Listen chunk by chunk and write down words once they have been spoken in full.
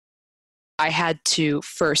I had to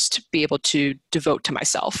first be able to devote to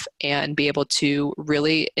myself and be able to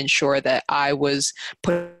really ensure that I was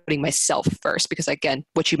putting myself first. Because again,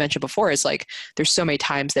 what you mentioned before is like, there's so many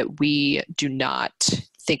times that we do not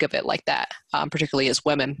think of it like that, particularly as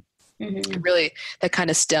women. Mm-hmm. Really, that kind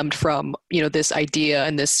of stemmed from, this idea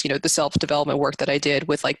and this, the self-development work that I did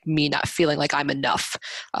with like me not feeling like I'm enough.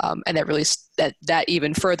 And that really, that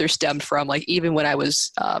even further stemmed from like, even when I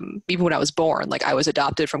was born, like I was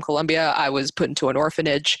adopted from Colombia, I was put into an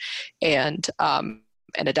orphanage and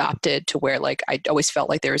adopted to where like, I always felt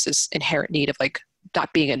like there was this inherent need of like,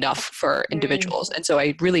 not being enough for individuals. And so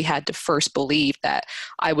I really had to first believe that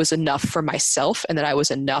I was enough for myself and that I was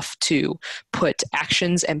enough to put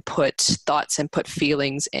actions and put thoughts and put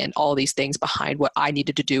feelings and all these things behind what I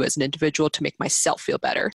needed to do as an individual to make myself feel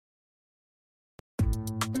better.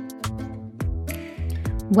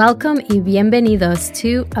 Welcome y bienvenidos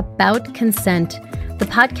to About Consent, the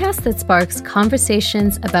podcast that sparks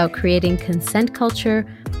conversations about creating consent culture,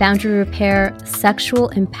 boundary repair, sexual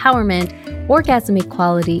empowerment, orgasm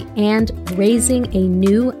equality, and raising a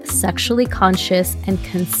new sexually conscious and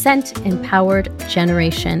consent-empowered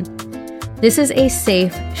generation. This is a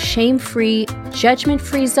safe, shame-free,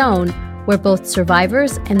 judgment-free zone where both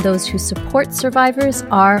survivors and those who support survivors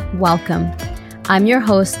are welcome. I'm your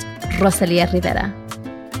host, Rosalia Rivera.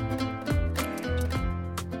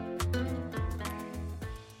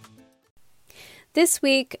 This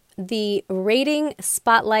week, the rating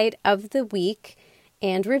spotlight of the week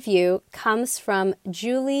and review comes from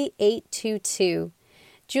Julie822.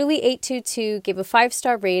 Julie822 gave a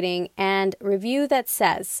 5-star rating and review that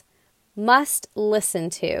says, must listen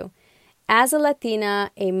to. As a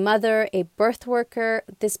Latina, a mother, a birth worker,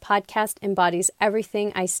 this podcast embodies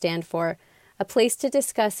everything I stand for. A place to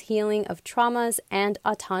discuss healing of traumas and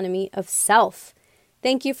autonomy of self.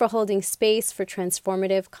 Thank you for holding space for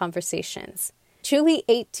transformative conversations.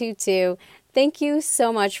 Julie822, thank you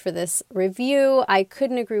so much for this review. I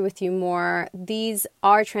couldn't agree with you more. These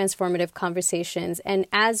are transformative conversations, and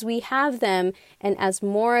as we have them, and as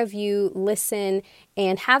more of you listen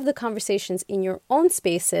and have the conversations in your own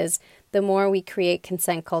spaces, the more we create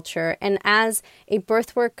consent culture. And as a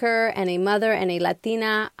birth worker and a mother and a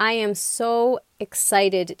Latina, I am so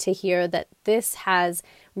excited to hear that this has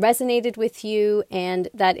resonated with you and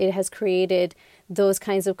that it has created those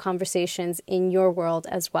kinds of conversations in your world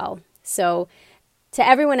as well. So to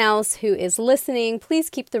everyone else who is listening, please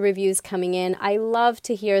keep the reviews coming in. I love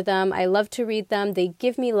to hear them. I love to read them. They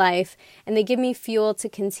give me life and they give me fuel to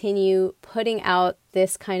continue putting out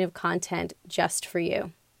this kind of content just for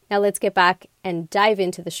you. Now let's get back and dive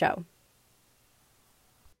into the show.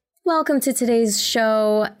 Welcome to today's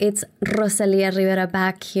show. It's Rosalia Rivera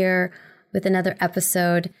back here with another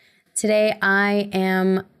episode. Today I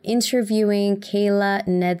am interviewing Kayla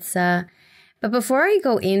Nedza. But before I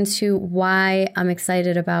go into why I'm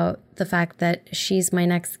excited about the fact that she's my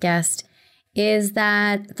next guest, is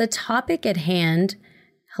that the topic at hand,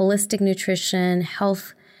 holistic nutrition,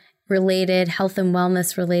 health and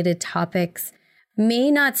wellness related topics,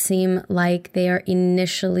 may not seem like they are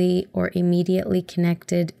initially or immediately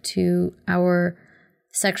connected to our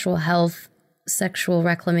sexual health, sexual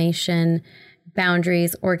reclamation,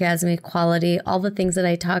 boundaries, orgasm equality, all the things that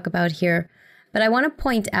I talk about here. But I want to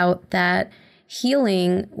point out that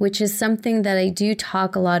healing, which is something that I do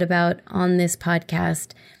talk a lot about on this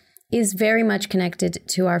podcast, is very much connected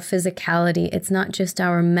to our physicality. It's not just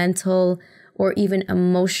our mental or even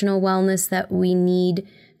emotional wellness that we need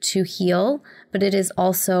to heal, but it is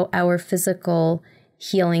also our physical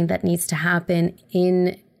healing that needs to happen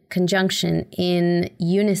in conjunction, in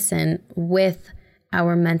unison with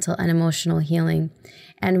our mental and emotional healing.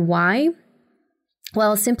 And why?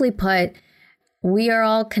 Well, simply put, we are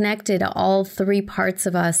all connected. All three parts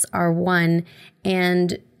of us are one.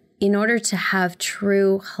 And in order to have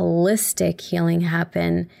true holistic healing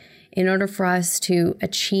happen, in order for us to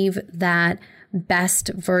achieve that best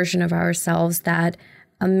version of ourselves, that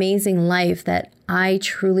amazing life that I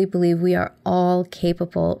truly believe we are all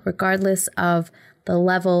capable, regardless of the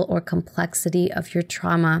level or complexity of your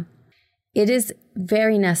trauma, it is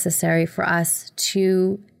very necessary for us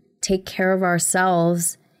to take care of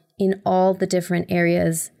ourselves in all the different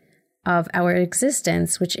areas of our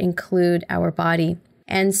existence, which include our body.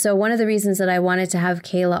 And so one of the reasons that I wanted to have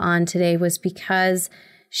Kayla on today was because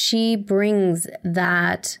she brings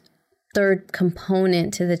that third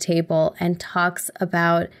component to the table and talks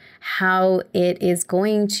about how it is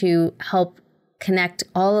going to help connect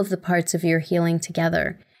all of the parts of your healing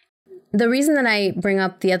together. The reason that I bring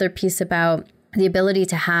up the other piece about the ability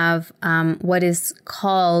to have what is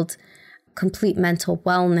called complete mental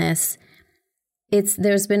wellness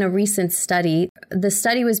There's been a recent study. The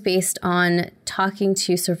study was based on talking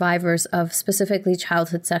to survivors of specifically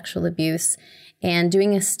childhood sexual abuse and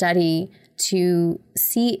doing a study to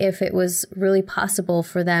see if it was really possible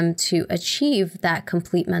for them to achieve that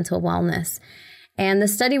complete mental wellness. And the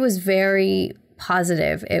study was very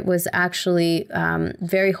positive. It was actually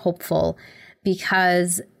very hopeful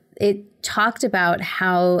because it talked about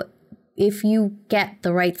how if you get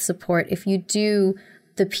the right support, if you do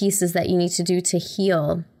the pieces that you need to do to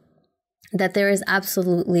heal, that there is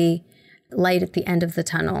absolutely light at the end of the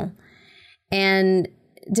tunnel. And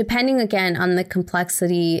depending again on the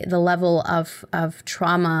complexity, the level of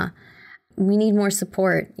trauma, we need more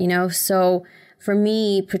support, So for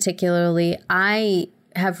me particularly, I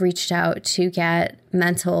have reached out to get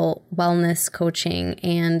mental wellness coaching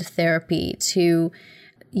and therapy to,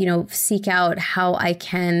 seek out how I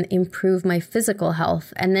can improve my physical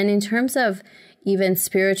health. And then in terms of even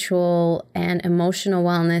spiritual and emotional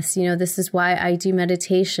wellness, this is why I do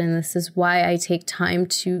meditation. This is why I take time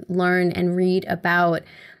to learn and read about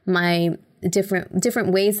my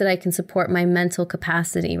different ways that I can support my mental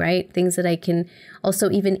capacity, right? Things that I can also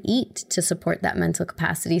even eat to support that mental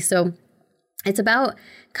capacity. So it's about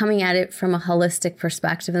coming at it from a holistic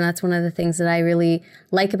perspective. And that's one of the things that I really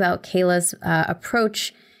like about Kayla's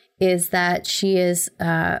approach, is that she is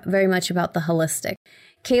very much about the holistic.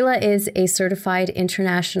 Kayla is a certified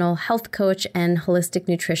international health coach and holistic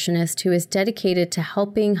nutritionist who is dedicated to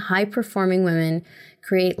helping high-performing women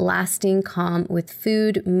create lasting calm with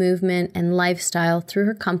food, movement, and lifestyle through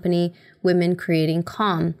her company, Women Creating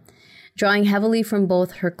Calm. Drawing heavily from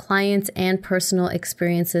both her clients and personal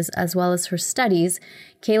experiences as well as her studies,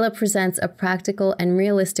 Kayla presents a practical and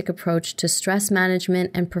realistic approach to stress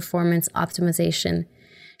management and performance optimization.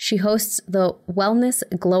 She hosts the Wellness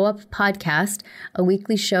Glow Up podcast, a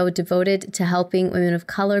weekly show devoted to helping women of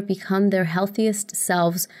color become their healthiest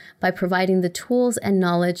selves by providing the tools and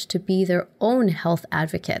knowledge to be their own health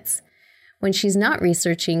advocates. When she's not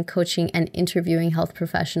researching, coaching, and interviewing health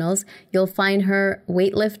professionals, you'll find her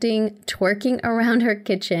weightlifting, twerking around her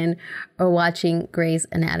kitchen, or watching Grey's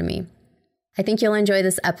Anatomy. I think you'll enjoy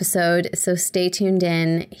this episode, so stay tuned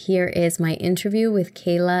in. Here is my interview with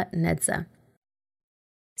Kayla Nedza.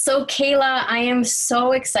 So Kayla, I am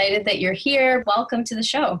so excited that you're here. Welcome to the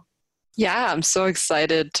show. Yeah, I'm so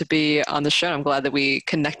excited to be on the show. I'm glad that we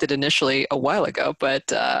connected initially a while ago,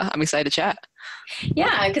 but I'm excited to chat.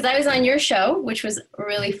 Yeah, because I was on your show, which was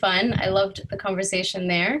really fun. I loved the conversation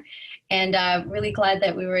there, and really glad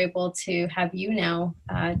that we were able to have you now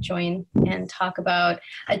join and talk about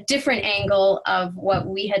a different angle of what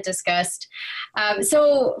we had discussed.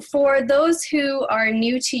 So for those who are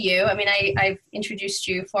new to you, I mean, I've introduced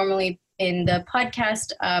you formally in the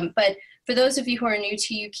podcast, but for those of you who are new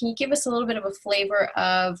to you, can you give us a little bit of a flavor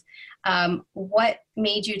of what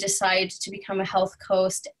made you decide to become a health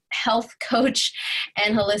coach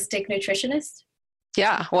and holistic nutritionist?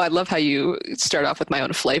 Yeah, well, I love how you start off with my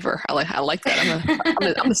own flavor. I like that. I'm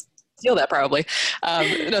gonna steal that probably.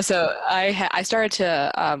 So I started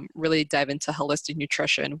to really dive into holistic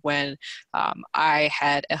nutrition when I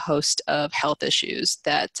had a host of health issues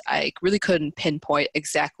that I really couldn't pinpoint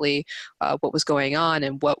exactly what was going on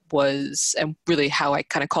and really how I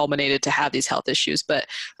kind of culminated to have these health issues. But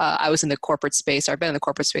I was in the corporate space. I've been in the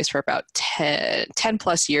corporate space for about 10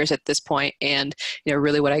 plus years at this point. And,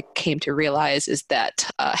 really what I came to realize is that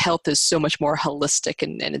health is so much more holistic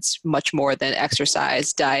and it's much more than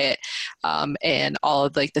exercise, diet, and all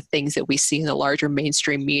of the things that we see in the larger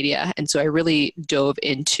mainstream media. And so I really dove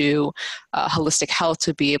into holistic health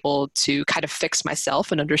to be able to kind of fix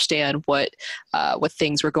myself and understand what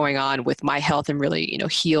things were going on with my health and really,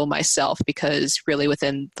 heal myself, because really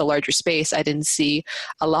within the larger space, I didn't see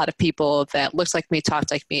a lot of people that looked like me,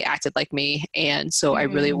 talked like me, acted like me. And so I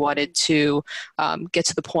really wanted to get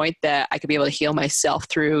to the point that I could be able to heal myself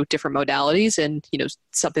through different modalities. And,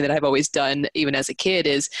 something that I've always done even as a kid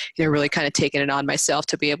is, really kind of taking it on myself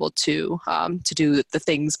to be able to do the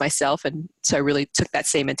things myself. And so I really took that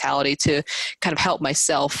same mentality to kind of help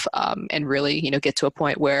myself and really, get to a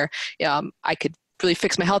point where I could really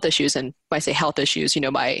fix my health issues. And when I say health issues,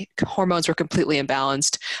 my hormones were completely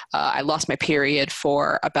imbalanced. I lost my period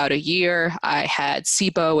for about a year. I had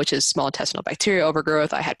SIBO, which is small intestinal bacterial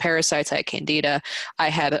overgrowth. I had parasites. I had candida. I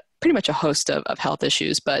had pretty much a host of health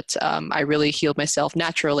issues, but I really healed myself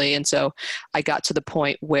naturally. And so I got to the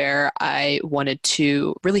point where I wanted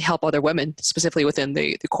to really help other women, specifically within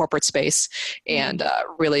the corporate space, and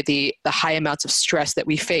really the high amounts of stress that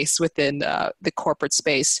we face within the corporate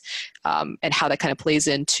space, and how that kind of plays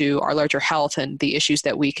into our larger health and the issues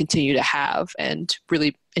that we continue to have, and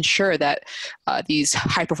really ensure that these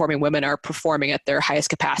high-performing women are performing at their highest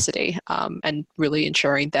capacity, and really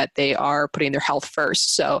ensuring that they are putting their health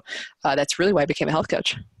first. So that's really why I became a health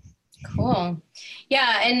coach. Cool.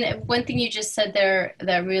 Yeah. And one thing you just said there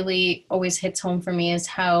that really always hits home for me is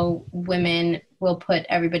how women will put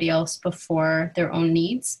everybody else before their own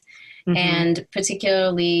needs. Mm-hmm. And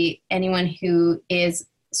particularly anyone who is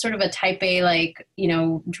sort of a type A, like,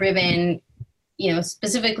 driven,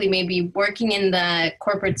 specifically maybe working in the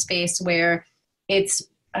corporate space where it's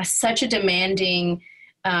such a demanding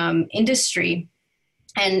industry,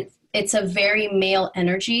 and it's a very male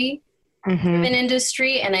energy driven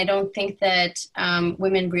industry. And I don't think that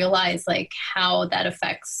women realize like how that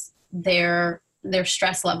affects their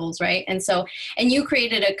stress levels, right? And you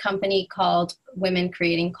created a company called Women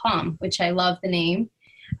Creating Calm, which I love the name.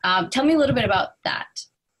 Tell me a little bit about that.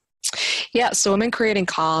 Yeah, so Women Creating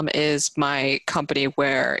Calm is my company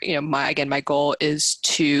where, my goal is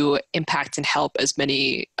to impact and help as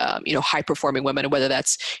many, high-performing women, whether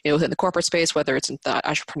that's, within the corporate space, whether it's in the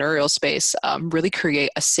entrepreneurial space, really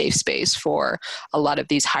create a safe space for a lot of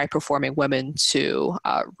these high-performing women to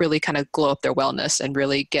really kind of glow up their wellness and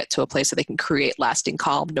really get to a place that they can create lasting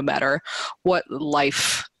calm no matter what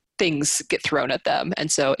life things get thrown at them.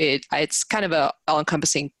 And so it's kind of a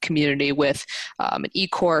all-encompassing community with an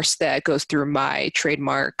e-course that goes through my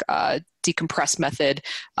trademark decompress method,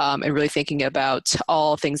 and really thinking about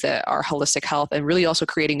all things that are holistic health, and really also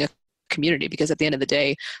creating a community, because at the end of the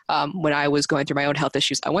day, when I was going through my own health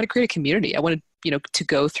issues, I want to create a community. I wanted to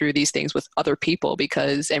go through these things with other people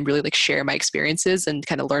and really like share my experiences and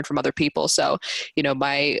kind of learn from other people. So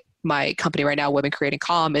my company right now, Women Creating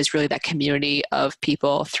Calm, is really that community of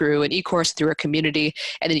people through an e-course, through a community,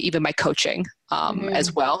 and then even my coaching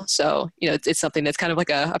as well. So, it's something that's kind of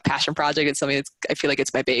like a passion project. It's something I feel like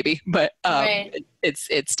it's my baby, but right.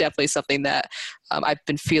 It's definitely something that I've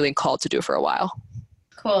been feeling called to do for a while.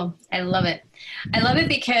 Cool. I love it. I love it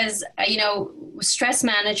because, stress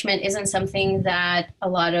management isn't something that a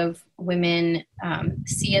lot of women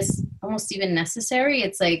see as almost even necessary.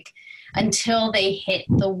 It's like, until they hit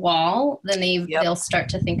the wall, then they'll start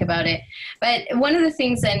to think about it. But one of the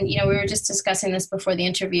things, and we were just discussing this before the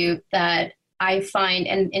interview, that I find,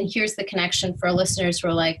 and here's the connection for listeners who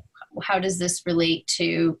are like, how does this relate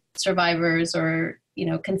to survivors or,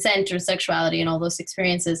 consent or sexuality and all those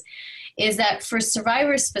experiences, is that for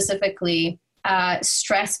survivors specifically,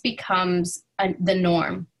 stress becomes the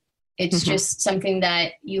norm. It's just something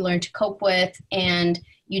that you learn to cope with, and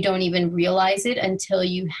you don't even realize it until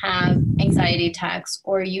you have anxiety attacks,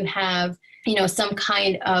 or you have, some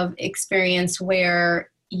kind of experience where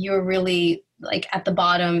you're really like at the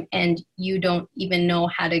bottom and you don't even know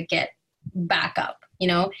how to get back up,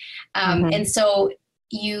 And so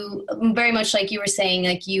you, very much like you were saying,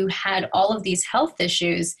 like you had all of these health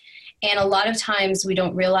issues, and a lot of times we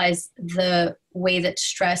don't realize the way that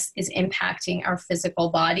stress is impacting our physical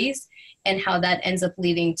bodies and how that ends up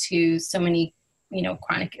leading to so many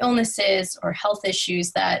chronic illnesses or health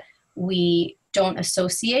issues that we don't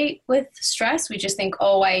associate with stress. We just think,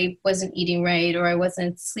 oh, I wasn't eating right, or I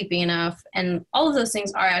wasn't sleeping enough. And all of those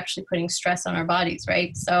things are actually putting stress on our bodies,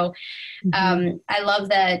 right? So I love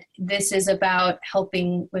that this is about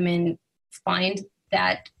helping women find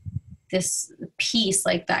this peace,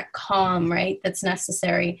 like that calm, right, that's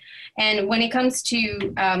necessary. And when it comes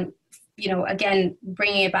to, again,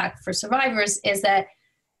 bringing it back for survivors, is that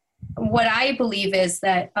what I believe is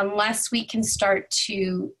that unless we can start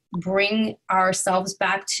to bring ourselves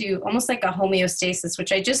back to almost like a homeostasis,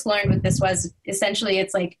 which I just learned what this was, essentially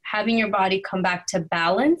it's like having your body come back to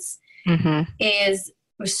balance is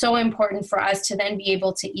so important for us to then be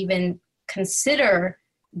able to even consider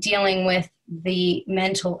dealing with the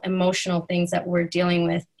mental, emotional things that we're dealing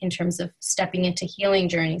with in terms of stepping into healing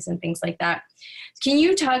journeys and things like that. Can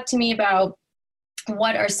you talk to me about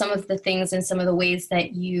what are some of the things and some of the ways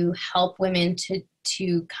that you help women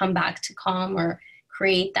to come back to calm, or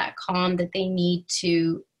create that calm that they need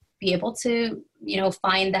to be able to,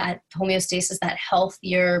 find that homeostasis, that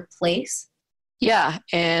healthier place? Yeah,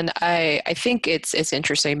 and I think it's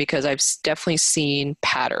interesting because I've definitely seen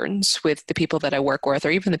patterns with the people that I work with,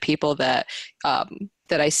 or even the people that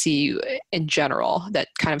I see in general that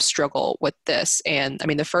kind of struggle with this. And I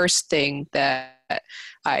mean, the first thing that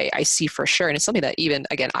I see for sure, and it's something that even,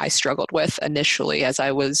 again, I struggled with initially as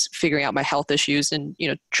I was figuring out my health issues and,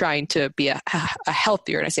 trying to be a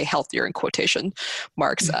healthier, and I say healthier in quotation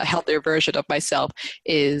marks, a healthier version of myself,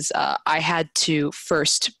 is I had to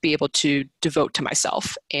first be able to devote to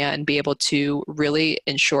myself and be able to really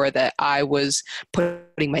ensure that I was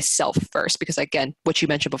putting myself first. Because again, what you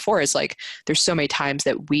mentioned before is like, there's so many times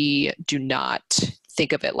that we do not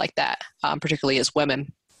think of it like that, particularly as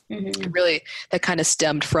women. Really, that kind of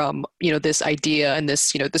stemmed from, this idea and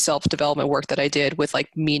this, the self-development work that I did with like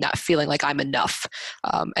me not feeling like I'm enough.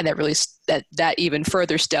 And that really, that even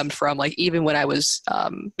further stemmed from like, even when I was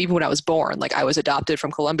born, like I was adopted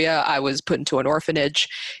from Colombia, I was put into an orphanage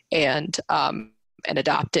and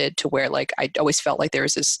adopted to where like, I always felt like there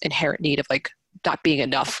was this inherent need of like not being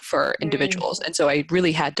enough for individuals. And so I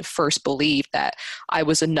really had to first believe that I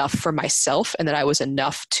was enough for myself and that I was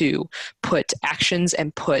enough to put actions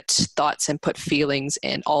and put thoughts and put feelings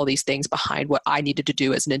and all these things behind what I needed to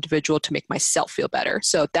do as an individual to make myself feel better.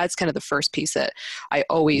 So that's kind of the first piece that I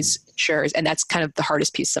always share. And that's kind of the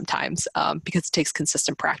hardest piece sometimes because it takes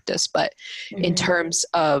consistent practice. But in terms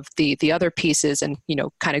of the other pieces and,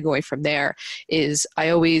 kind of going from there is I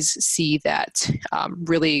always see that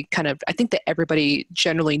really kind of, I think that everybody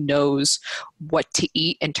generally knows what to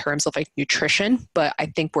eat in terms of like nutrition, but I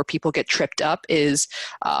think where people get tripped up is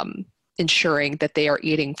ensuring that they are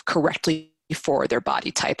eating correctly for their body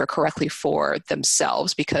type or correctly for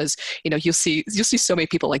themselves, because you'll see so many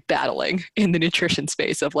people like battling in the nutrition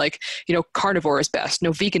space of like carnivore is best,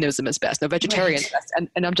 no veganism is best, no vegetarian is best,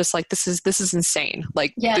 and I'm just like this is insane.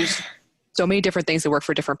 Like there's so many different things that work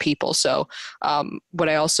for different people. So what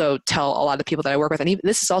I also tell a lot of the people that I work with, and even,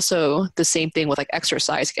 this is also the same thing with like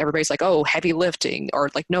exercise. Everybody's like, oh, heavy lifting, or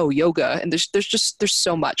like, no, yoga. And there's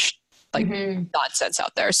so much like nonsense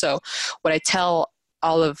out there. So what I tell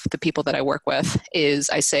all of the people that I work with is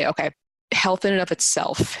I say, okay, health in and of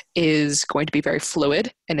itself is going to be very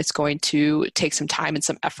fluid and it's going to take some time and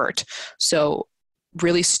some effort. So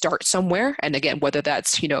really start somewhere. And again, whether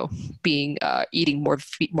that's, being, eating more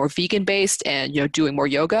vegan based and, doing more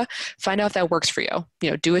yoga, find out if that works for you.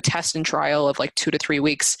 Do a test and trial of like 2 to 3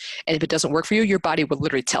 weeks. And if it doesn't work for you, your body will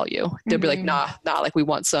literally tell you. They'll be like, nah, like we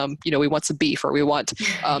want some beef, or we want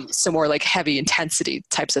some more like heavy intensity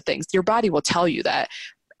types of things. Your body will tell you that.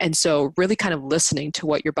 And so really kind of listening to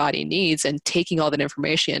what your body needs and taking all that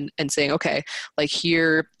information and saying, okay, like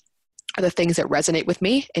here are the things that resonate with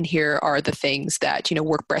me, and here are the things that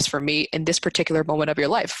work best for me in this particular moment of your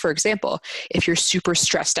life. For example, if you're super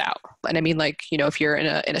stressed out, and I mean like if you're in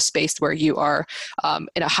a space where you are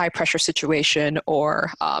in a high pressure situation,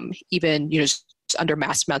 or even just under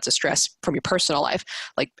mass amounts of stress from your personal life,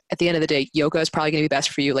 like at the end of the day, yoga is probably going to be best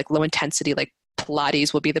for you. Like low intensity, like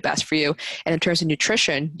Pilates will be the best for you. And in terms of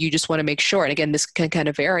nutrition, you just want to make sure, and again, this can kind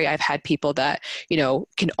of vary. I've had people that,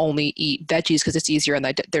 can only eat veggies because it's easier on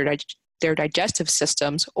their digestive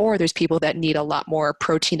systems, or there's people that need a lot more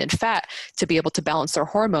protein and fat to be able to balance their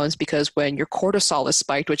hormones, because when your cortisol is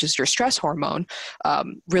spiked, which is your stress hormone,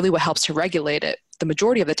 really what helps to regulate it the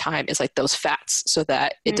majority of the time is like those fats, so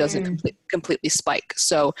that it doesn't completely spike.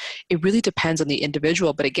 So it really depends on the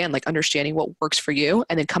individual, but again, like understanding what works for you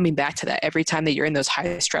and then coming back to that every time that you're in those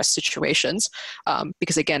high stress situations.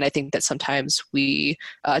 Because again, I think that sometimes we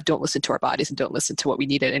don't listen to our bodies and don't listen to what we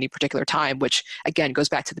need at any particular time, which again goes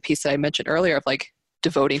back to the piece that I mentioned earlier of like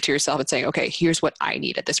devoting to yourself and saying, okay, here's what I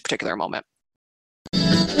need at this particular moment.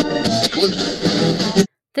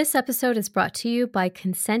 This episode is brought to you by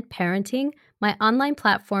Consent Parenting, my online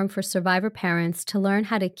platform for survivor parents to learn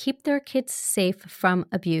how to keep their kids safe from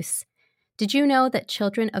abuse. Did you know that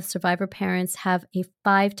children of survivor parents have a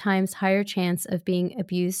 5 times higher chance of being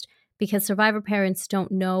abused because survivor parents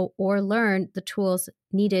don't know or learn the tools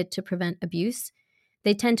needed to prevent abuse?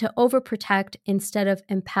 They tend to overprotect instead of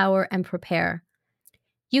empower and prepare.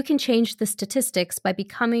 You can change the statistics by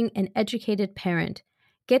becoming an educated parent.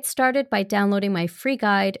 Get started by downloading my free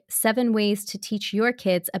guide, 7 Ways to Teach Your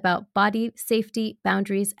Kids About Body Safety,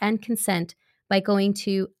 Boundaries, and Consent by going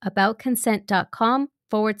to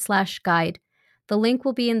aboutconsent.com/guide. The link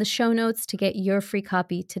will be in the show notes to get your free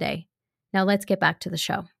copy today. Now let's get back to the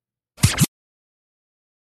show.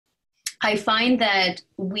 I find that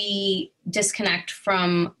we disconnect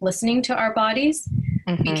from listening to our bodies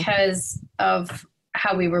because of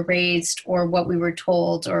how we were raised or what we were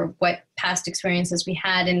told or what past experiences we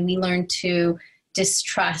had. And we learn to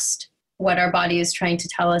distrust what our body is trying to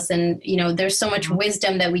tell us. And, there's so much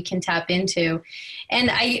wisdom that we can tap into. And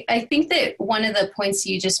I think that one of the points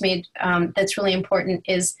you just made that's really important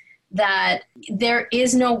is that there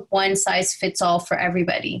is no one size fits all for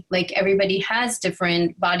everybody. Like everybody has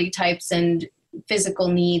different body types and physical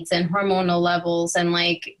needs and hormonal levels and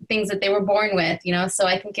like things that they were born with, so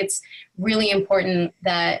I think it's really important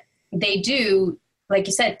that they do, like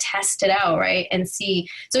you said, test it out, right? And see.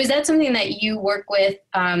 So is that something that you work with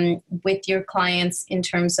your clients in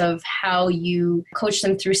terms of how you coach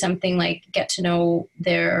them through something like get to know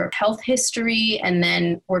their health history and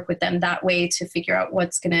then work with them that way to figure out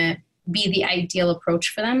what's going to be the ideal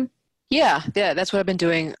approach for them? Yeah, that's what I've been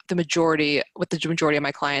doing the majority of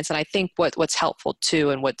my clients, and I think what's helpful too,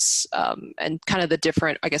 and what's and kind of the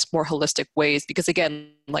different, I guess, more holistic ways, because again,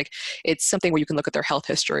 like it's something where you can look at their health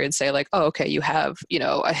history and say like, oh, okay, you have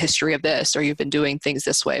a history of this, or you've been doing things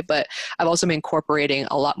this way. But I've also been incorporating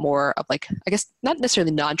a lot more of like, I guess not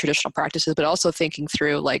necessarily non-traditional practices, but also thinking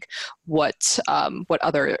through like what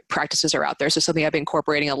other practices are out there. So something I've been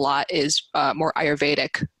incorporating a lot is more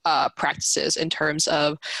Ayurvedic practices in terms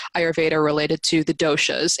of Ayurveda related to the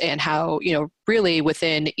doshas, and how, really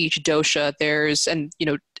within each dosha there's, and,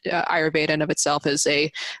 Ayurveda in of itself is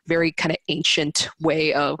a very kind of ancient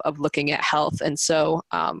way of looking at health. And so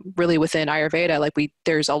really within Ayurveda, like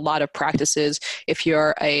there's a lot of practices if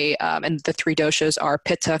you're and the three doshas are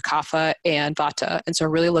Pitta, Kapha, and Vata. And so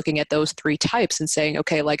really looking at those three types and saying,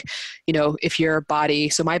 okay, like, if your body,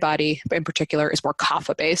 so my body in particular is more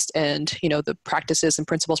Kapha based, and, the practices and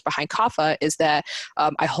principles behind Kapha is that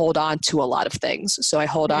I hold on to a lot of things. So I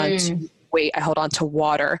hold on to weight, I hold on to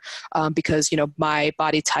water, because, my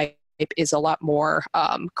body type is a lot more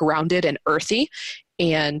grounded and earthy.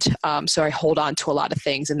 And so I hold on to a lot of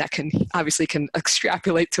things, and that can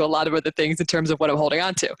extrapolate to a lot of other things in terms of what I'm holding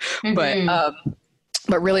on to.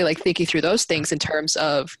 But really like thinking through those things in terms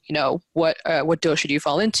of, what dosha do you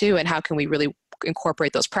fall into, and how can we really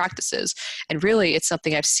incorporate those practices. And really it's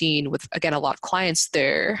something I've seen with, again, a lot of clients.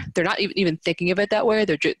 They're not even thinking of it that way.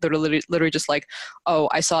 They're literally just like, oh,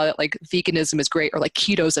 I saw that like veganism is great, or like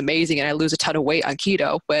keto is amazing, and I lose a ton of weight on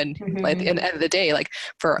keto, when like at the end of the day, like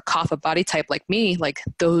for a kapha body type like me, like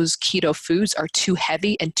those keto foods are too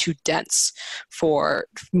heavy and too dense for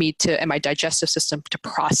me and my digestive system to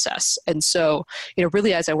process. And so,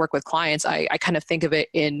 really as I work with clients, I kind of think of it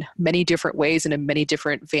in many different ways and in many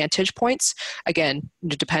different vantage points. Again,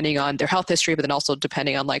 depending on their health history, but then also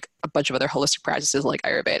depending on like a bunch of other holistic practices like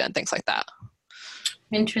Ayurveda and things like that.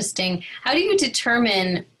 Interesting. How do you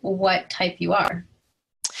determine what type you are?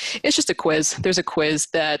 It's just a quiz. There's a quiz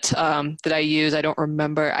that I use. I don't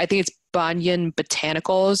remember. I think it's Banyan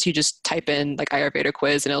Botanicals. You just type in like Ayurveda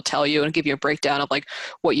quiz, and it'll tell you and give you a breakdown of like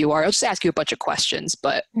what you are. It'll just ask you a bunch of questions.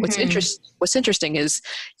 But what's interesting is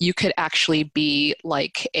you could actually be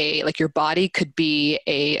like your body could be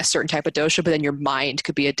a certain type of dosha, but then your mind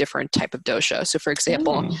could be a different type of dosha. So for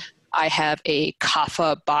example, I have a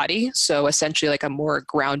kapha body, so essentially like I'm more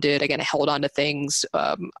grounded. Again, I hold on to things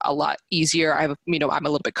a lot easier. I'm a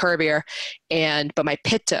little bit curvier, but my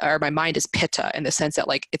pitta, or my mind is pitta, in the sense that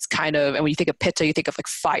like it's kind of, and when you think of pitta, you think of like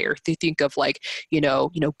fire. You think of like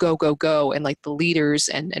go, and like the leaders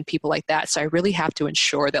and people like that. So I really have to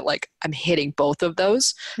ensure that like I'm hitting both of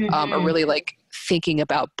those, or really like thinking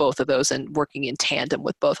about both of those and working in tandem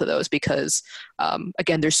with both of those, because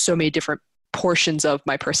again, there's so many different portions of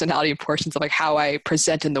my personality and portions of like how I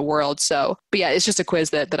present in the world. So, but yeah, it's just a quiz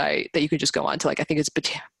that you can just go on to, like, I think it's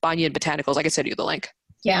Banyan Botanicals. I can send you the link.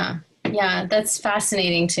 Yeah, that's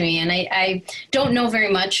fascinating to me. And I don't know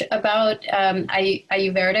very much about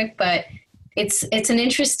Ayurvedic, but it's an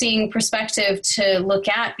interesting perspective to look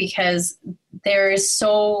at, because there is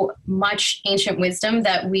so much ancient wisdom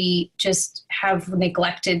that we just have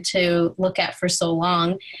neglected to look at for so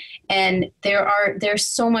long. And there's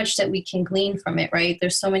so much that we can glean from it, right?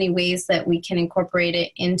 There's so many ways that we can incorporate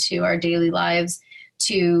it into our daily lives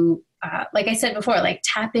to, like I said before, like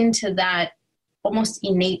tap into that almost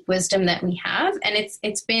innate wisdom that we have. And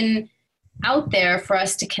it's been out there for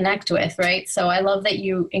us to connect with, right? So I love that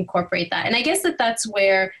you incorporate that. And I guess that's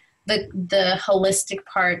where the holistic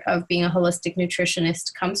part of being a holistic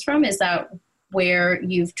nutritionist comes from. Is that where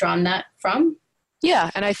you've drawn that from?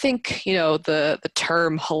 Yeah, and I think, the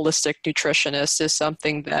term holistic nutritionist is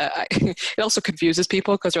something that it also confuses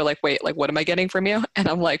people, because they're like, wait, like what am I getting from you? And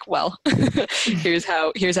I'm like, well, here's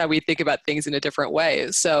how we think about things in a different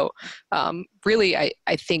way. So really,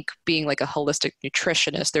 I think being like a holistic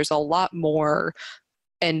nutritionist, there's a lot more,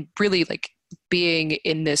 and really like being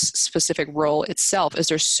in this specific role itself is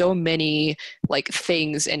there's so many like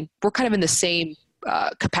things, and we're kind of in the same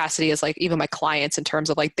capacity as like even my clients, in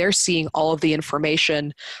terms of like they're seeing all of the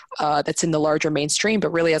information that's in the larger mainstream,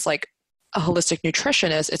 but really as like a holistic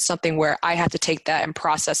nutritionist, it's something where I have to take that and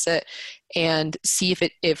process it and see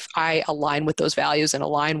if I align with those values and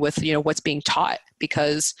align with what's being taught,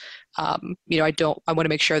 because I want to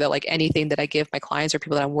make sure that like anything that I give my clients or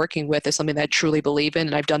people that I'm working with is something that I truly believe in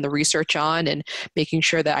and I've done the research on, and making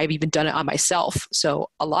sure that I've even done it on myself. So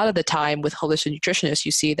a lot of the time with holistic nutritionists,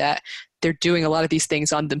 you see that they're doing a lot of these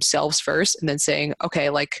things on themselves first and then saying,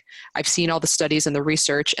 okay, like I've seen all the studies and the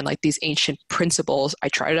research and like these ancient principles, I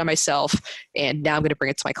tried it on myself and now I'm going to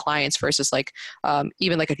bring it to my clients, versus like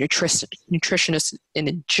even like a nutritionist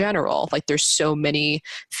in general, like there's so many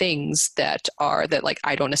things that like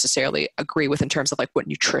I don't necessarily agree with in terms of like what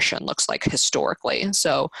nutrition looks like historically.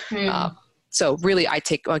 So really, I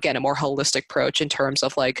take, again, a more holistic approach in terms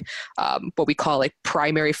of like what we call like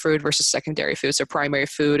primary food versus secondary food. So primary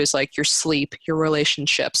food is like your sleep, your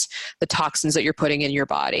relationships, the toxins that you're putting in your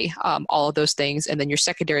body, all of those things. And then your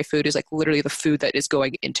secondary food is like literally the food that is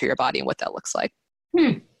going into your body and what that looks like.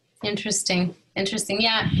 Interesting.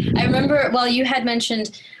 Yeah. I remember, well, you had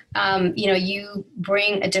mentioned, you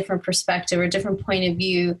bring a different perspective or a different point of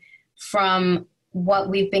view from what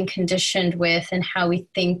we've been conditioned with and how we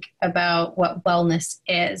think about what wellness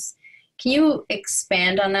is. Can you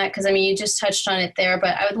expand on that? Because I mean, you just touched on it there,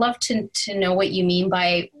 but I would love to know what you mean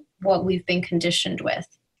by what we've been conditioned with.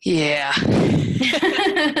 Yeah.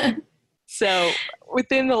 So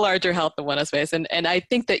within the larger health and wellness space, and I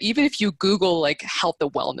think that even if you Google like health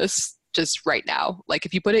and wellness just right now, like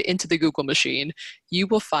if you put it into the Google machine, you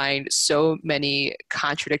will find so many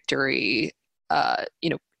contradictory,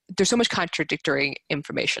 there's so much contradictory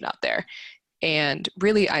information out there. And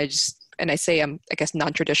really I say I'm, I guess,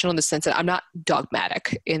 non-traditional in the sense that I'm not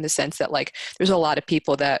dogmatic, in the sense that like there's a lot of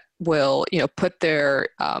people that will,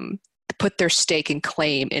 put their stake and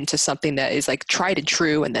claim into something that is like tried and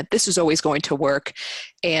true and that this is always going to work.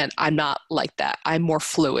 And I'm not like that. I'm more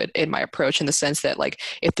fluid in my approach, in the sense that like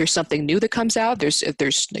if there's something new that comes out, if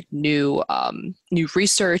there's like new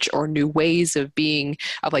research or new ways of being,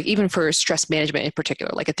 of like even for stress management in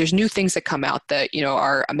particular, like if there's new things that come out that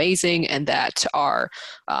are amazing and that are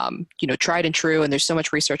tried and true and there's so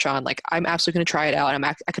much research on, like I'm absolutely going to try it out and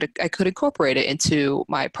I could incorporate it into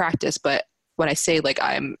my practice. But when I say like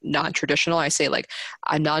I'm non-traditional, I say like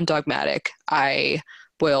I'm non-dogmatic. I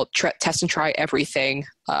will test and try everything.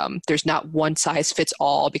 There's not one size fits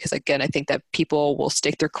all, because again, I think that people will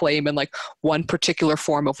stake their claim in like one particular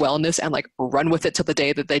form of wellness and like run with it till the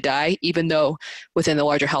day that they die, even though within the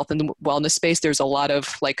larger health and wellness space, there's a lot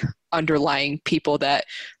of like underlying people that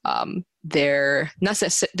they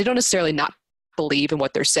don't necessarily not believe in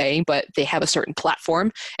what they're saying, but they have a certain platform,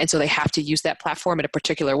 and so they have to use that platform in a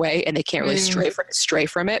particular way, and they can't really stray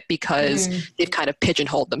from it because they've kind of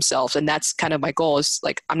pigeonholed themselves. And that's kind of my goal, is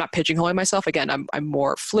like I'm not pigeonholing myself. Again, I'm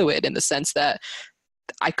more fluid in the sense that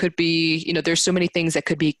I could be, there's so many things that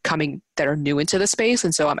could be coming that are new into the space,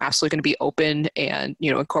 and so I'm absolutely going to be open and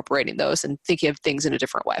incorporating those and thinking of things in a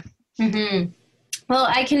different way. Well,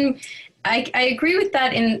 I agree with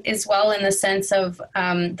that as well, in the sense of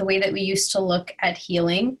the way that we used to look at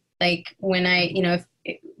healing. Like when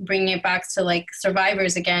bringing it back to like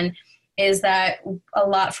survivors again, is that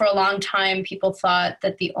for a long time, people thought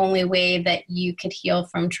that the only way that you could heal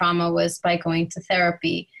from trauma was by going to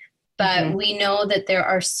therapy. But we know that there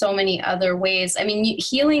are so many other ways. I mean,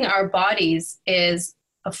 healing our bodies is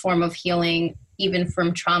a form of healing, even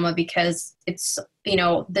from trauma, because it's,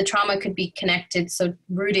 the trauma could be connected, so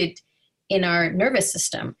rooted in our nervous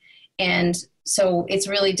system. And so it's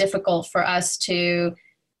really difficult for us to,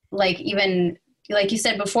 like, even like you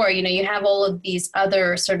said before, you have all of these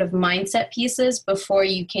other sort of mindset pieces before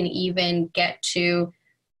you can even get to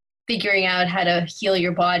figuring out how to heal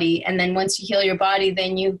your body. And then once you heal your body,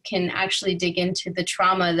 then you can actually dig into the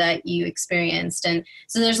trauma that you experienced. And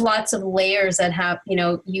so there's lots of layers that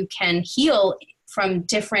you can heal from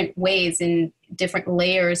different ways in different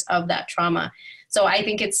layers of that trauma. So I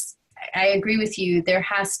think I agree with you. There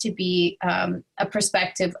has to be a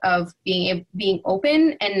perspective of being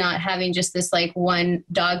open and not having just this like one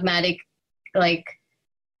dogmatic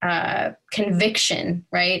conviction,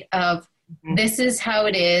 right? Of this is how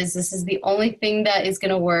it is. This is the only thing that is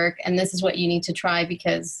going to work, and this is what you need to try.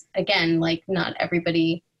 Because again, like not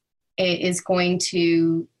everybody is going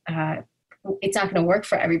to. It's not going to work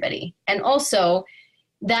for everybody, and also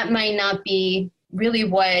that might not be really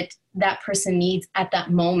what that person needs at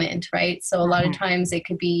that moment, right? So a lot of times it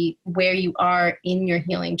could be where you are in your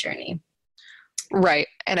healing journey. Right.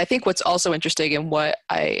 And I think what's also interesting, and what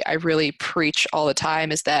I really preach all the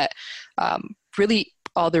time, is that really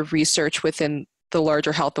all the research within the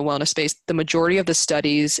larger health and wellness space, the majority of the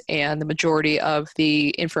studies and the majority of the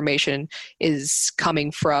information is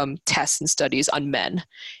coming from tests and studies on men.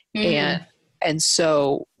 And And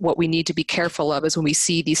so what we need to be careful of is when we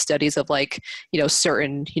see these studies of like,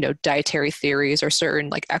 certain, dietary theories or certain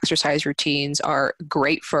like exercise routines are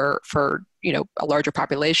great for, a larger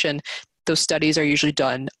population. Those studies are usually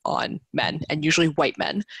done on men and usually white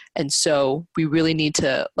men. And so we really need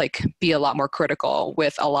to like be a lot more critical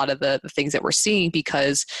with a lot of the things that we're seeing,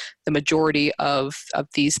 because the majority of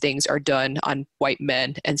these things are done on white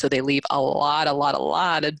men. And so they leave a lot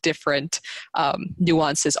of different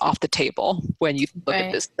nuances off the table when you look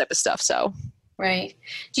at this type of stuff. So. Right.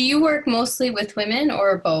 Do you work mostly with women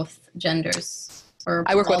or both genders? Or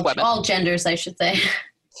I work with women. All genders, I should say.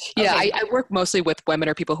 Yeah, okay. I work mostly with women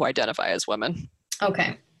or people who identify as women.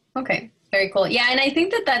 Okay. Very cool. Yeah, and I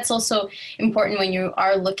think that that's also important when you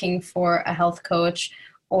are looking for a health coach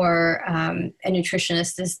or a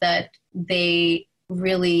nutritionist, is that they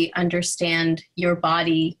really understand your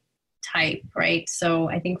body type, right? So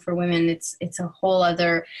I think for women, it's a whole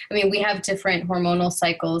other, we have different hormonal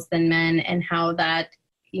cycles than men, and how that,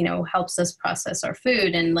 helps us process our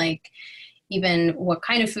food, and like even what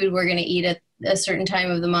kind of food we're going to eat at a certain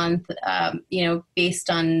time of the month,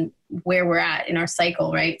 based on where we're at in our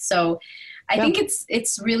cycle, right? So I think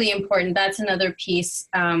it's really important. That's another piece.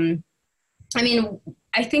 I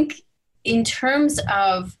think in terms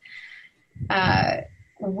of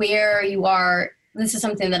where you are, this is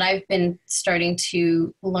something that I've been starting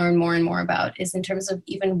to learn more and more about, is in terms of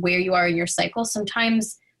even where you are in your cycle.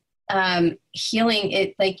 Sometimes healing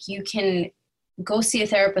it, like you can go see a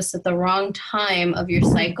therapist at the wrong time of your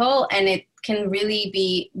cycle, and it can really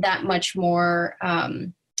be that much more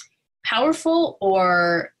powerful,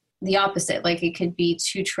 or the opposite. Like it could be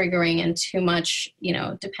too triggering and too much,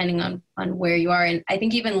 depending on where you are. And I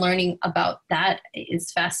think even learning about that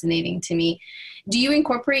is fascinating to me. Do you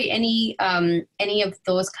incorporate any of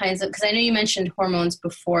those kinds of, because I know you mentioned hormones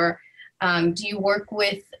before. Do you work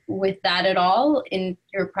with that at all in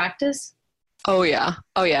your practice? Oh yeah.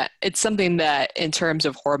 It's something that in terms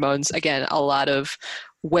of hormones, again, a lot of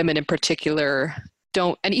women in particular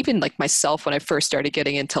don't, and even like myself, when I first started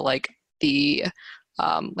getting into like the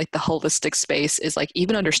holistic space, is like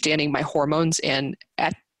even understanding my hormones and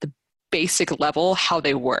at the basic level how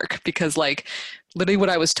they work. Because like literally what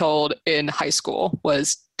I was told in high school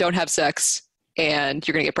was don't have sex and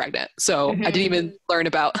you're going to get pregnant. So I didn't even learn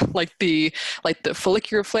about like the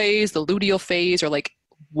follicular phase, the luteal phase, or like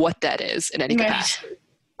what that is in any capacity.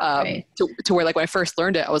 To where like when I first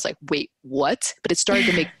learned it, I was like, wait, what? But it started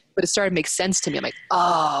to make sense to me. I'm like,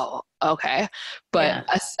 oh, okay. But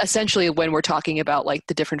essentially when we're talking about like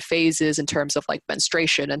the different phases in terms of like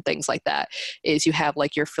menstruation and things like that, is you have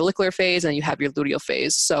like your follicular phase and you have your luteal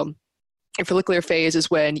phase. So your follicular phase is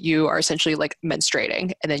when you are essentially like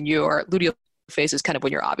menstruating, and then your luteal phase is kind of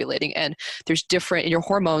when you're ovulating. And there's different, and your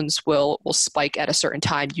hormones will spike at a certain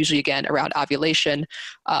time, usually again around ovulation.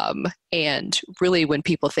 And really when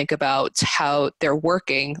people think about how they're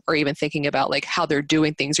working, or even thinking about like how they're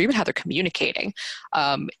doing things, or even how they're communicating,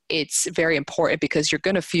 it's very important, because you're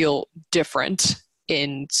going to feel different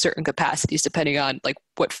in certain capacities depending on like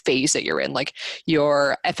what phase that you're in. Like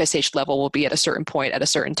your FSH level will be at a certain point at a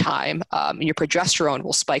certain time, and your progesterone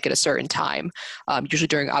will spike at a certain time, usually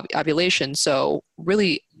during ovulation. So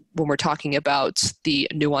really when we're talking about the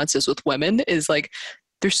nuances with women, is like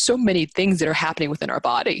there's so many things that are happening within our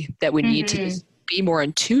body that we need to just be more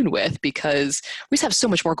in tune with, because we just have so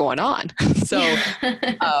much more going on. So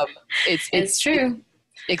it's true.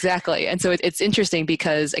 Exactly. And so it's interesting,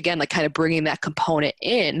 because again, like kind of bringing that component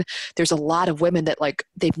in, there's a lot of women that like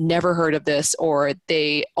they've never heard of this, or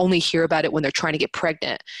they only hear about it when they're trying to get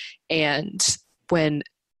pregnant. And when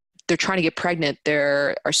they're trying to get pregnant,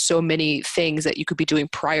 there are so many things that you could be doing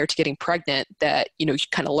prior to getting pregnant that, you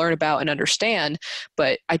kind of learn about and understand.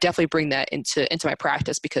 But I definitely bring that into my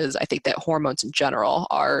practice, because I think that hormones in general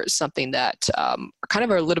are something that are kind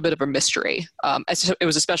of a little bit of a mystery. It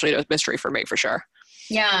was especially a mystery for me, for sure.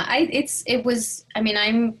 Yeah,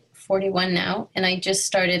 I'm 41 now, and I just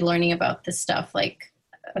started learning about this stuff like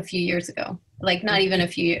a few years ago. Like not even a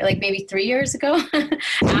few years, like maybe 3 years ago,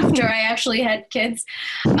 after I actually had kids.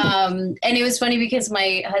 And it was funny because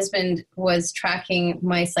my husband was tracking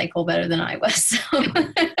my cycle better than I was. So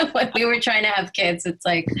when we were trying to have kids, it's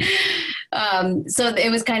like, so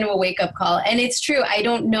it was kind of a wake-up call. And it's true. I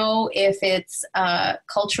don't know if it's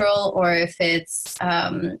cultural, or if it's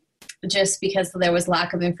just because there was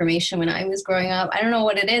lack of information when I was growing up. I don't know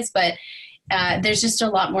what it is, but there's just a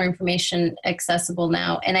lot more information accessible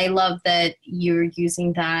now. And I love that you're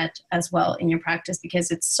using that as well in your practice, because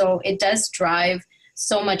it does drive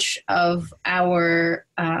so much of our,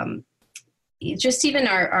 just even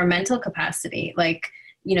our mental capacity. Like,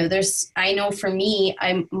 I know for me,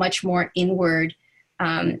 I'm much more inward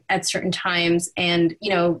at certain times. And,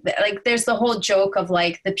 like there's the whole joke of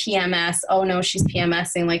like the PMS, oh no, she's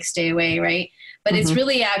PMSing, like stay away, right? But it's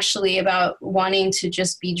really actually about wanting to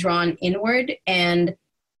just be drawn inward and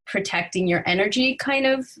protecting your energy kind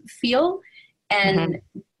of feel. And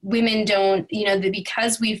women don't,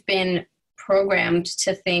 because we've been programmed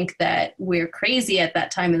to think that we're crazy at that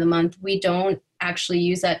time of the month, we don't actually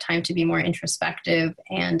use that time to be more introspective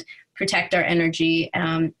and protect our energy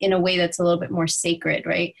in a way that's a little bit more sacred,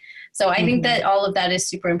 right? So I think that all of that is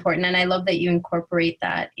super important. And I love that you incorporate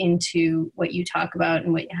that into what you talk about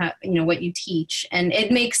and what you teach. And it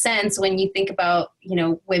makes sense when you think about,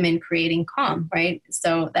 women creating calm, right?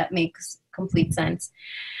 So that makes complete sense.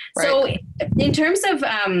 Right. So in terms of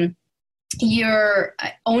your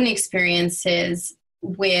own experiences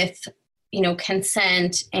with,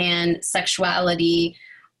 consent and sexuality,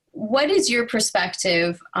 what is your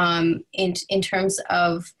perspective in terms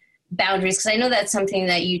of boundaries? Because I know that's something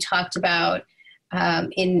that you talked about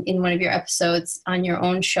in one of your episodes on your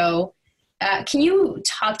own show. Can you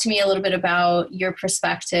talk to me a little bit about your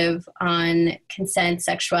perspective on consent,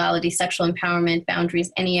 sexuality, sexual empowerment,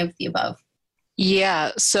 boundaries, any of the above?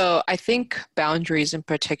 Yeah, so I think boundaries in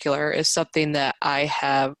particular is something that I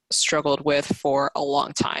have struggled with for a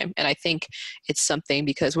long time. And I think it's something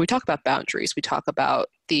because when we talk about boundaries, we talk about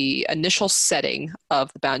the initial setting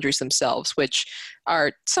of the boundaries themselves, which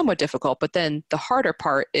are somewhat difficult. But then the harder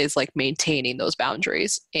part is like maintaining those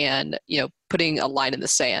boundaries and, putting a line in the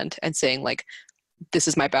sand and saying like, this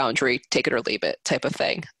is my boundary, take it or leave it type of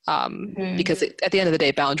thing. Because at the end of the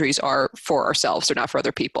day, boundaries are for ourselves, they're not for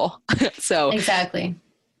other people. So exactly.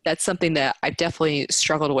 That's something that I've definitely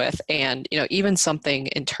struggled with. And, even something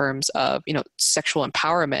in terms of, sexual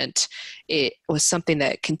empowerment, it was something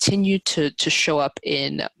that continued to show up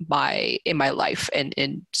in my life and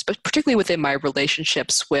particularly within my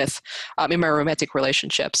relationships with, in my romantic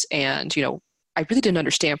relationships. And, I really didn't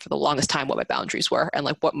understand for the longest time what my boundaries were and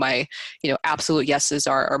like what my, absolute yeses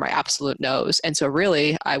are or my absolute no's. And so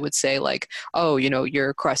really I would say like, oh,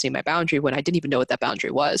 you're crossing my boundary when I didn't even know what that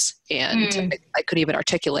boundary was. And I couldn't even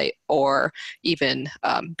articulate or even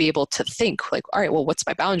be able to think like, all right, well, what's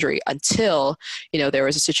my boundary until, there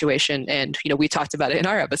was a situation and, we talked about it in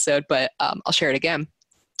our episode, but I'll share it again.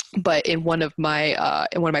 But in one of my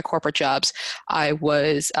corporate jobs, I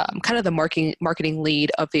was kind of the marketing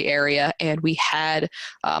lead of the area, and we had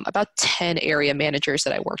about 10 area managers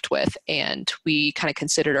that I worked with, and we kind of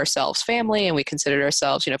considered ourselves family, and we considered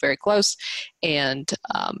ourselves, very close. And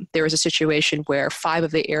there was a situation where 5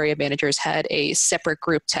 of the area managers had a separate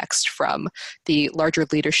group text from the larger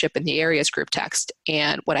leadership in the area's group text.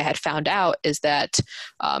 And what I had found out is that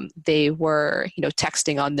they were,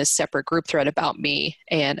 texting on this separate group thread about me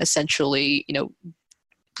and essentially,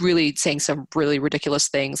 really saying some really ridiculous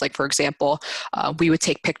things. Like, for example, we would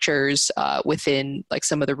take pictures within like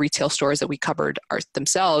some of the retail stores that we covered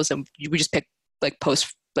themselves, and we just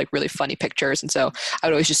post like really funny pictures. And so I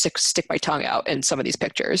would always just stick my tongue out in some of these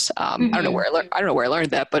pictures. I don't know where I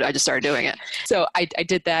learned that, but I just started doing it. So I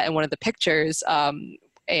did that in one of the pictures.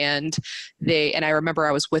 And I remember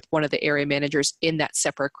I was with one of the area managers in that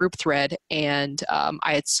separate group thread, and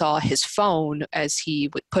I had saw his phone as he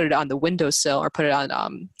would put it on the windowsill or put it on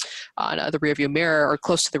the rearview mirror or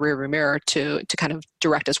close to the rearview mirror to kind of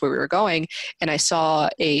direct us where we were going. And I saw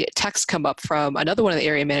a text come up from another one of the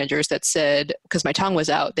area managers that said, because my tongue was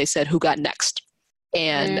out, they said, "Who got next?"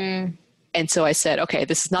 And so I said, okay,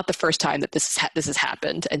 this is not the first time that this has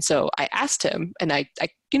happened. And so I asked him, and I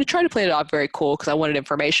tried to play it off very cool because I wanted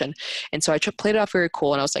information. And so I played it off very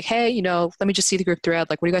cool, and I was like, hey, let me just see the group thread.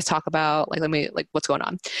 Like, what do you guys talk about? Like, what's going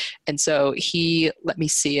on? And so he let me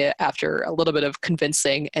see it after a little bit of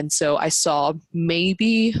convincing. And so I saw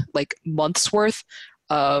maybe like months worth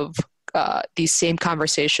of these same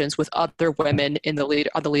conversations with other women on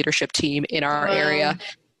the leadership team in our area.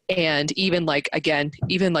 And even like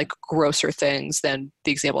grosser things than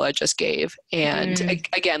the example I just gave. And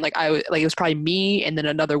again, it was probably me and then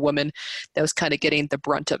another woman that was kind of getting the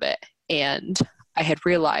brunt of it. And I had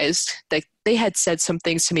realized that they had said some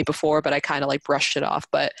things to me before, but I kind of like brushed it off.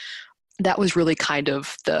 But that was really kind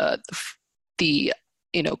of the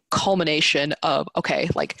culmination of, okay,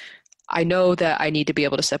 like, I know that I need to be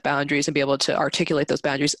able to set boundaries and be able to articulate those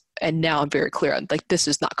boundaries. And now I'm very clear on like, this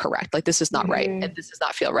is not correct. Like, this is not right. And this does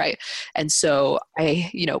not feel right. And so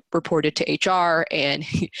I, reported to HR and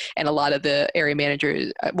a lot of the area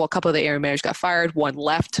managers, a couple of the area managers got fired. One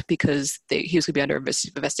left because he was going to be under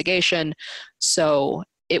investigation. So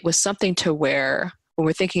it was something to where when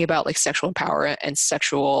we're thinking about like sexual empowerment and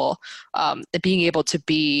sexual, being able to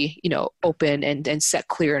be, you know, open and set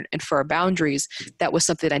clear and firm boundaries, that was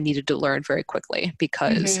something I needed to learn very quickly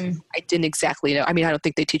because I didn't exactly know. I mean, I don't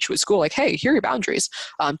think they teach you at school, like, hey, here are your boundaries.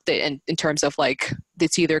 And in terms of like,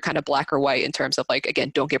 it's either kind of black or white in terms of like,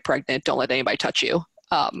 again, don't get pregnant, don't let anybody touch you.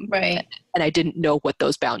 Right. And I didn't know what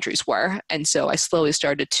those boundaries were. And so I slowly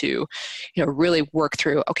started to, you know, really work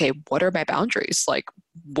through, okay, what are my boundaries? Like,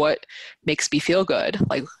 what makes me feel good?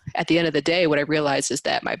 Like, at the end of the day, what I realized is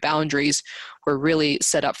that my boundaries were really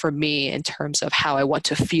set up for me in terms of how I want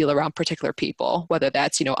to feel around particular people, whether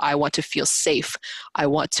that's, you know, I want to feel safe, I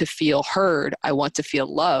want to feel heard, I want to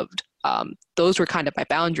feel loved. Those were kind of my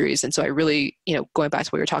boundaries. And so I really, you know, going back to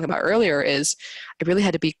what we were talking about earlier, is I really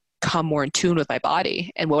had to become more in tune with my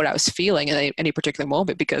body and what I was feeling in any particular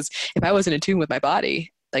moment, because if I wasn't in tune with my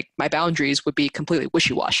body, like my boundaries would be completely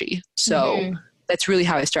wishy-washy. So that's really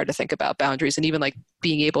how I started to think about boundaries, and even like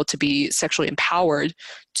being able to be sexually empowered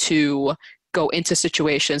to go into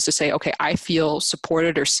situations to say, okay, I feel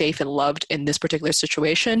supported or safe and loved in this particular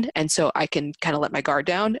situation. And so I can kind of let my guard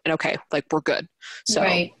down and okay, like we're good. So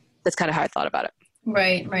that's kind of how I thought about it.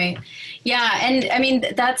 Right, right. Yeah. And I mean,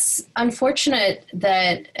 that's unfortunate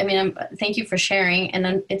that, I mean, thank you for sharing.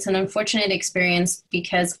 And it's an unfortunate experience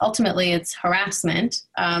because ultimately it's harassment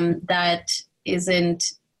that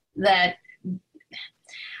isn't that,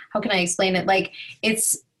 how can I explain it? Like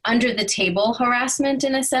it's under the table harassment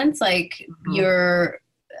in a sense, like your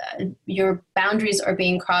boundaries are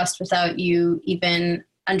being crossed without you even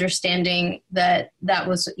understanding that that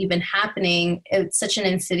was even happening. It's such an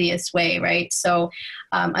insidious way, right? So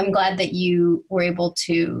I'm glad that you were able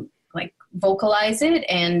to like vocalize it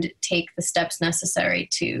and take the steps necessary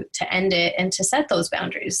to end it and to set those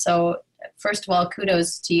boundaries. So first of all,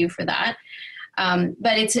 kudos to you for that.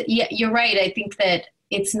 But it's, yeah, you're right. I think that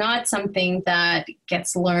it's not something that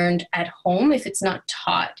gets learned at home if it's not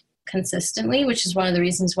taught consistently, which is one of the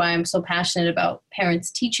reasons why I'm so passionate about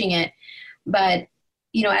parents teaching it. But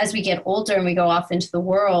you know, as we get older and we go off into the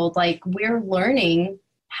world, like we're learning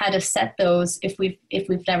how to set those if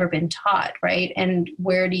we've never been taught, right? And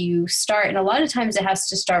where do you start? And a lot of times it has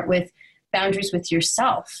to start with boundaries with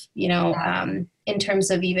yourself, you know, in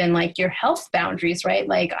terms of even like your health boundaries, right?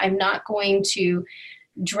 Like I'm not going to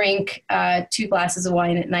drink 2 glasses of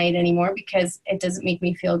wine at night anymore because it doesn't make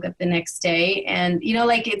me feel good the next day. And, you know,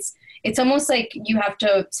 like it's almost like you have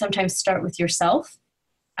to sometimes start with yourself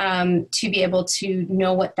to be able to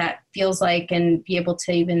know what that feels like and be able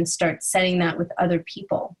to even start setting that with other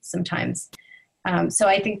people sometimes. So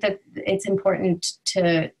I think that it's important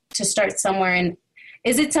to start somewhere. And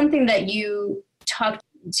is it something that you talk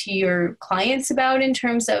to your clients about in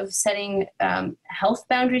terms of setting health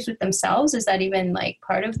boundaries with themselves? Is that even like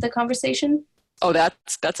part of the conversation? Oh,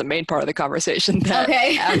 that's a main part of the conversation. That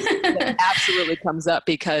that absolutely comes up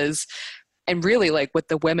because, and really like with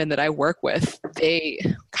the women that I work with, they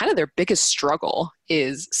kind of their biggest struggle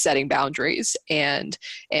is setting boundaries. And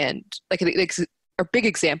like a big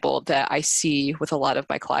example that I see with a lot of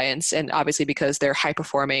my clients, and obviously because they're high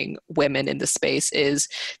performing women in the space, is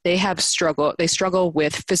they struggle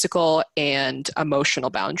with physical and emotional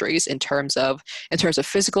boundaries in terms of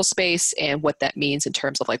physical space and what that means in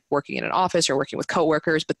terms of like working in an office or working with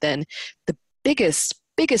coworkers. But then the biggest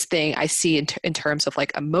thing I see in terms of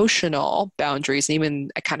like emotional boundaries, and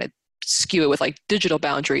even I kind of skew it with like digital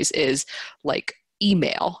boundaries, is like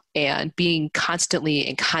email and being constantly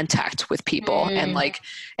in contact with people. And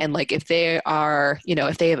like if they are, you know,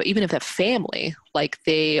 if they have, even if they have family, like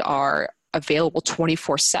they are available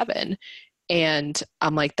 24/7. And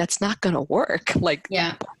I'm like, that's not going to work. Like,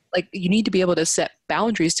 yeah. Like you need to be able to set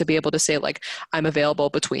boundaries to be able to say like, I'm available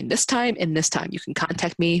between this time and this time. You can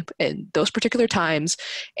contact me in those particular times.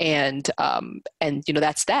 And you know,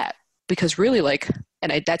 that's that. Because really like,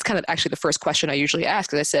 and that's kind of actually the first question I usually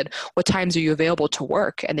ask, is I said, what times are you available to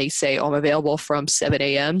work? And they say, oh, I'm available from 7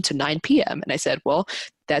 a.m. to 9 p.m. And I said, well,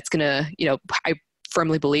 that's going to, you know, I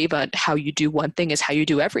firmly believe on how you do one thing is how you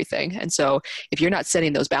do everything. And so if you're not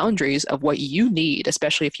setting those boundaries of what you need,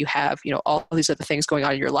 especially if you have, you know, all these other things going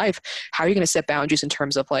on in your life, how are you going to set boundaries in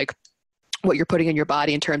terms of like what you're putting in your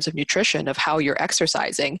body, in terms of nutrition, of how you're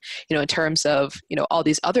exercising, you know, in terms of, you know, all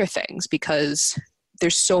these other things, because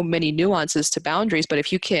there's so many nuances to boundaries. But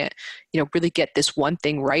if you can't, you know, really get this one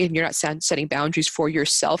thing right, and you're not setting boundaries for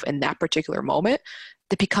yourself in that particular moment,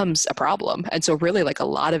 that becomes a problem. And so really like a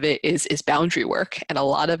lot of it is boundary work. And a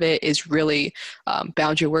lot of it is really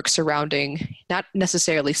boundary work surrounding not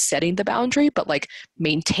necessarily setting the boundary, but like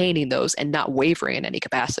maintaining those and not wavering in any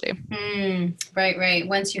capacity. Right.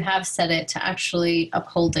 Once you have set it, to actually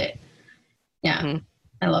uphold it. Yeah.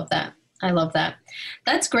 I love that. I love that.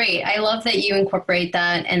 That's great. I love that you incorporate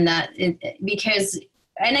that and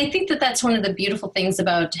and I think that that's one of the beautiful things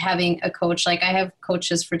about having a coach. Like I have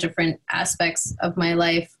coaches for different aspects of my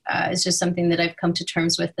life. It's just something that I've come to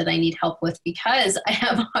terms with that I need help with because I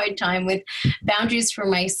have a hard time with boundaries for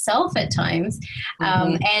myself at times.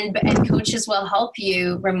 And coaches will help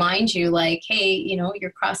you, remind you like, hey,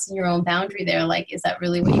 you're crossing your own boundary there. Like, is that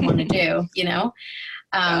really what you want to do?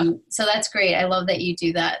 So that's great. I love that you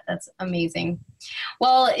do that. That's amazing.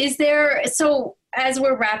 Well, so as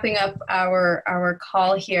we're wrapping up our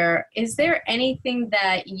call here, is there anything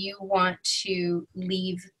that you want to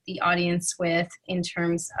leave the audience with in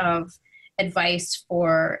terms of advice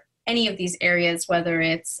for any of these areas, whether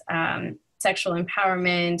it's sexual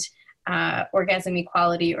empowerment, orgasm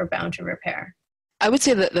equality, or boundary repair? I would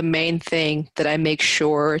say that the main thing that I make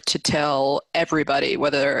sure to tell everybody,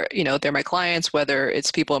 whether, they're my clients, whether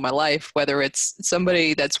it's people in my life, whether it's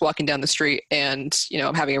somebody that's walking down the street and,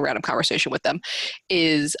 I'm having a random conversation with them,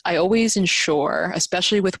 is I always ensure,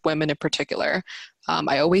 especially with women in particular,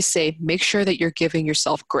 I always say, make sure that you're giving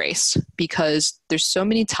yourself grace, because there's so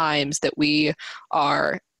many times that we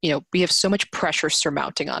have so much pressure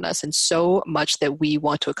surmounting on us and so much that we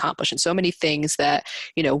want to accomplish and so many things that,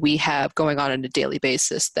 we have going on a daily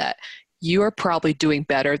basis that you are probably doing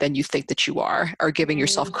better than you think that you are or giving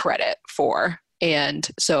yourself credit for. And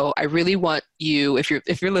so I really want you, if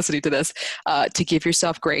you're listening to this, to give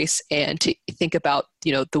yourself grace and to think about,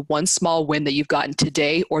 the one small win that you've gotten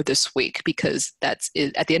today or this week, because at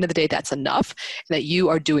the end of the day, that's enough, and that you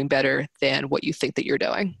are doing better than what you think that you're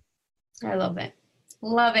doing. I love it.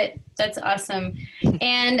 Love it. That's awesome.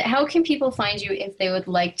 And how can people find you if they would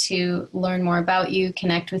like to learn more about you,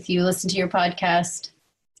 connect with you, listen to your podcast?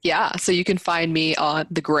 Yeah, so you can find me on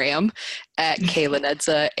the gram at Kayla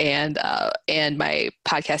Nedza, and my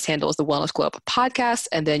podcast handle is the Wellness Glow Up Podcast.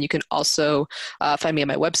 And then you can also find me on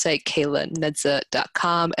my website,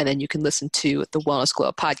 kaylanedza.com, and then you can listen to the Wellness Glow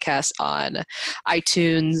Up Podcast on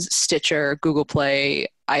iTunes, Stitcher, Google Play,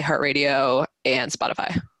 iHeartRadio, and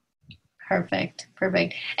Spotify. Perfect.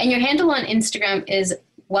 And your handle on Instagram is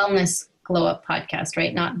Wellness Glow Up Podcast,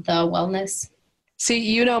 right? Not The Wellness. See,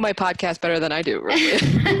 you know my podcast better than I do, really.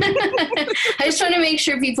 I just want to make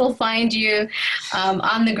sure people find you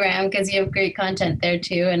on the gram, because you have great content there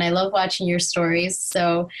too. And I love watching your stories.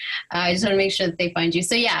 So I just want to make sure that they find you.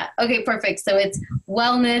 So yeah. Okay, perfect. So it's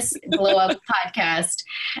Wellness Glow Up Podcast.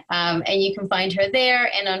 And you can find her there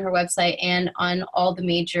and on her website and on all the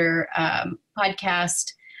major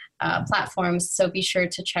podcast platforms. So be sure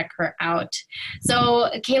to check her out.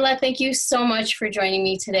 So Kayla, thank you so much for joining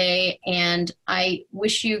me today. And I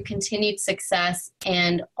wish you continued success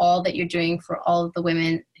and all that you're doing for all of the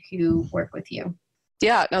women who work with you.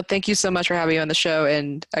 Yeah, no, thank you so much for having me on the show.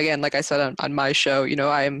 And again, like I said on my show,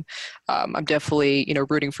 I'm definitely,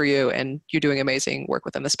 rooting for you, and you're doing amazing work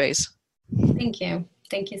within the space. Thank you.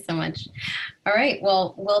 Thank you so much. All right.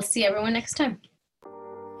 Well, we'll see everyone next time.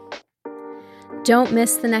 Don't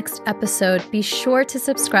miss the next episode. Be sure to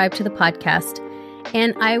subscribe to the podcast.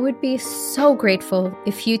 And I would be so grateful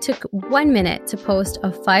if you took 1 minute to post a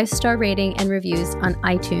 5-star rating and reviews on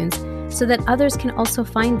iTunes so that others can also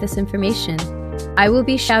find this information. I will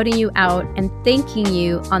be shouting you out and thanking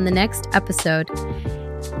you on the next episode.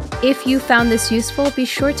 If you found this useful, be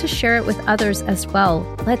sure to share it with others as well.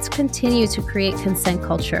 Let's continue to create consent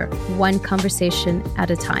culture, one conversation at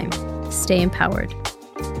a time. Stay empowered.